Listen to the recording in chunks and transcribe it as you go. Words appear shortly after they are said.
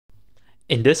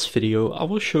In this video, I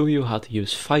will show you how to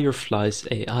use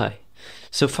Fireflies.ai.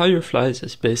 So Fireflies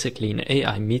is basically an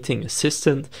AI meeting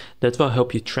assistant that will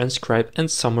help you transcribe and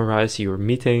summarize your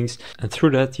meetings, and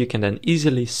through that you can then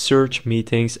easily search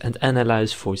meetings and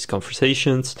analyze voice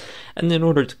conversations. And in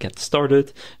order to get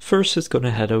started, first it's going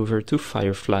to head over to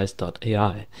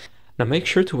Fireflies.ai. Now make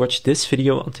sure to watch this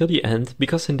video until the end,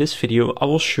 because in this video I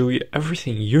will show you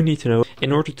everything you need to know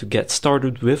in order to get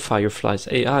started with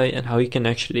Fireflies.ai and how you can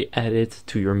actually add it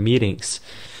to your meetings.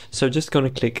 So just gonna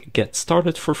click get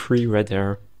started for free right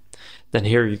there. Then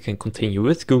here you can continue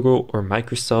with Google or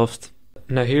Microsoft.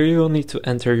 Now here you will need to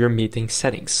enter your meeting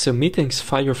settings. So meetings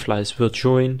Fireflies will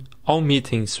join, all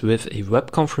meetings with a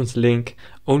web conference link,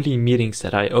 only meetings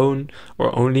that I own,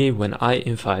 or only when I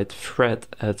invite Fred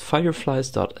at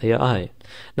Fireflies.ai.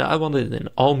 Now I want it in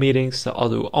all meetings, so I'll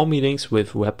do all meetings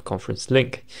with web conference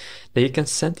link. Then you can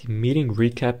send the meeting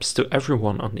recaps to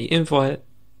everyone on the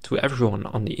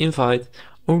invite,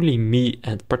 only me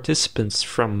and participants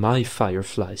from my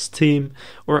Fireflies team,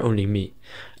 or only me.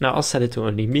 Now I'll set it to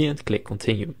only me and click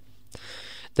continue.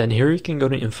 Then here you can go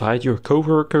to invite your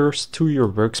coworkers to your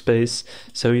workspace,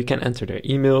 so you can enter their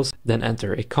emails, then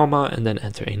enter a comma and then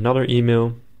enter another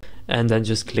email, and then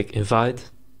just click invite,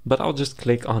 but I'll just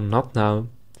click on not now.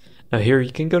 Now here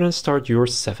you can go and start your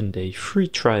 7-day free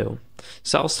trial.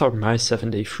 So I'll start my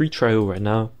 7-day free trial right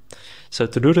now. So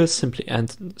to do this,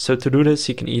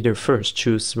 you can either first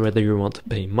choose whether you want to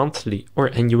pay monthly or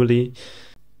annually.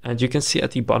 And you can see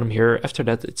at the bottom here, after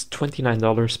that it's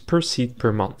 $29 per seat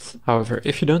per month. However,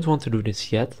 if you don't want to do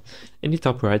this yet, in the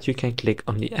top right you can click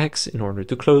on the X in order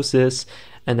to close this.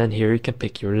 And then here you can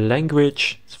pick your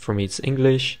language. For me it's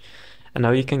English. And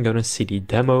now you can go and see the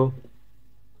demo.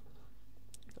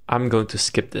 I'm going to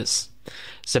skip this.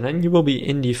 So then you will be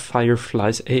in the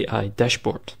Fireflies AI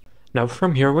dashboard. Now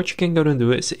from here what you can go and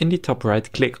do is in the top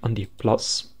right click on the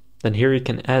plus. Then here you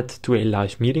can add to a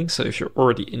live meeting. So if you're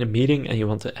already in a meeting and you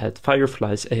want to add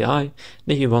Fireflies AI,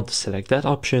 then you want to select that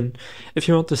option. If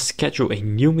you want to schedule a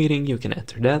new meeting, you can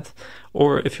enter that.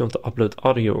 Or if you want to upload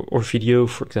audio or video,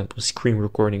 for example, screen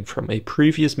recording from a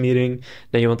previous meeting,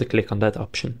 then you want to click on that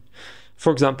option.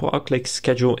 For example, I'll click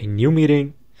schedule a new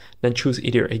meeting, then choose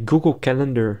either a Google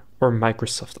Calendar or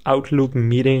Microsoft Outlook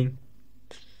meeting.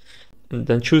 And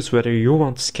then choose whether you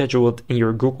want to schedule it in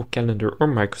your Google Calendar or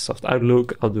Microsoft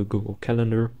Outlook. I'll do Google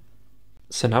Calendar.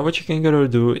 So now what you can go to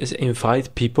do is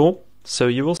invite people. So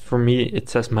you will, for me, it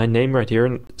says my name right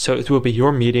here. So it will be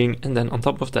your meeting. And then on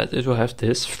top of that, it will have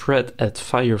this Fred at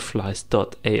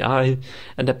Fireflies.ai.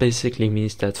 And that basically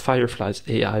means that Fireflies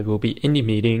AI will be in the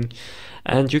meeting.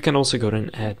 And you can also go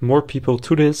and add more people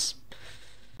to this.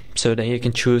 So then you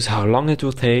can choose how long it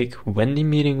will take, when the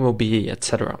meeting will be,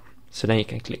 etc. So then you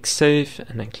can click save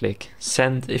and then click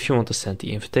send if you want to send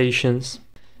the invitations.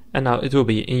 And now it will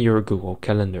be in your Google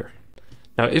Calendar.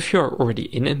 Now if you are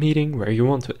already in a meeting where you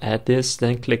want to add this,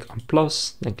 then click on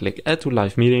plus, then click add to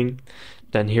live meeting.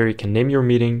 Then here you can name your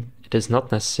meeting. It is not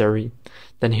necessary.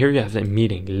 Then here you have a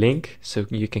meeting link, so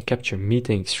you can capture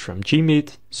meetings from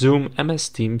Gmeet, Zoom, MS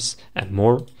Teams and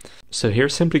more. So here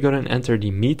simply go and enter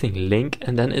the meeting link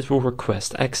and then it will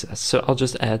request access. So I'll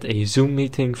just add a Zoom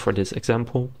meeting for this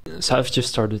example. So I've just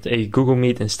started a Google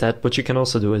Meet instead, but you can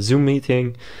also do a Zoom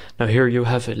meeting. Now here you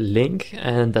have a link,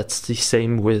 and that's the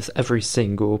same with every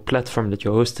single platform that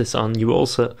you host this on. You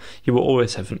will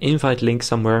always have an invite link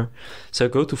somewhere. So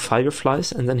go to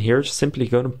Fireflies and then here simply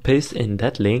go and paste in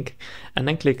that link and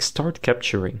then click start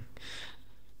capturing.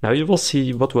 Now you will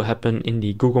see what will happen in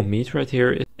the Google Meet right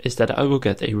here is that I will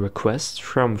get a request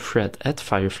from Fred at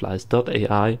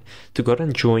Fireflies.ai to go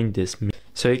and join this meet.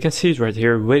 So you can see it right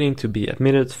here, waiting to be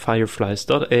admitted,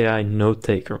 Fireflies.ai note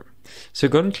taker. So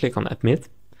go and click on admit,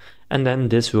 and then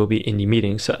this will be in the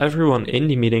meeting. So everyone in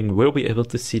the meeting will be able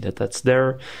to see that that's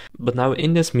there. But now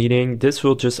in this meeting, this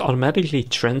will just automatically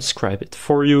transcribe it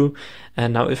for you.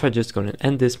 And now if I just go and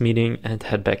end this meeting and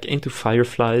head back into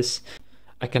Fireflies,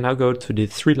 I can now go to the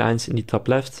 3 lines in the top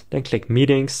left, then click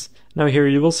meetings. Now here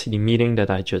you will see the meeting that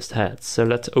I just had. So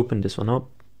let's open this one up.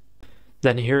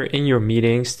 Then here in your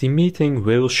meetings, the meeting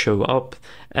will show up,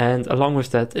 and along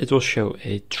with that, it will show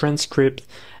a transcript,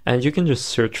 and you can just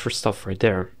search for stuff right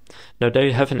there. Now there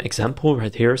you have an example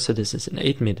right here. So this is an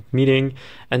 8-minute meeting,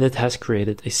 and it has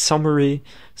created a summary,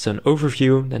 so an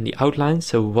overview, then the outline,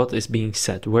 so what is being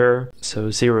said where,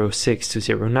 so 06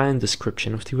 to 09,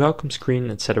 description of the welcome screen,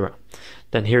 etc.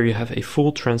 Then here you have a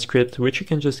full transcript, which you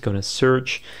can just go and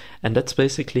search, and that's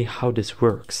basically how this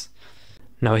works.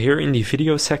 Now here in the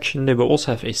video section, they will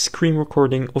also have a screen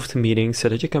recording of the meeting so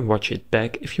that you can watch it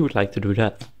back if you would like to do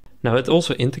that. Now it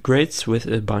also integrates with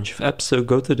a bunch of apps, so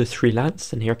go to the three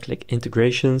lines and here click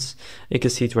integrations. You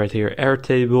can see it right here,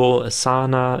 Airtable,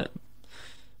 Asana,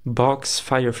 Box,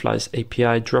 Fireflies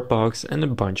API, Dropbox, and a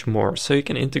bunch more, so you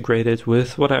can integrate it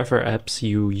with whatever apps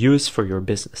you use for your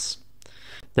business.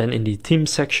 Then in the team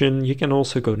section, you can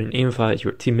also go and invite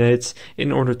your teammates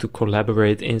in order to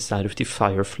collaborate inside of the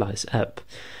Fireflies app.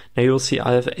 Now you'll see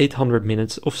I have 800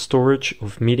 minutes of storage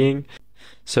of meeting,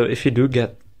 so if you do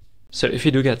get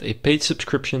a paid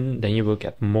subscription, then you will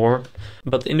get more.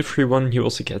 But in the free one, you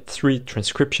also get 3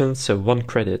 transcriptions, so 1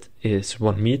 credit is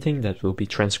 1 meeting that will be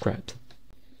transcribed.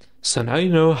 So now you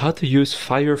know how to use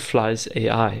Fireflies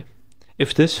AI.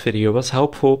 If this video was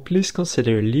helpful, please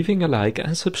consider leaving a like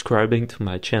and subscribing to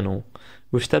my channel.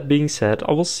 With that being said,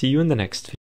 I will see you in the next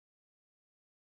video.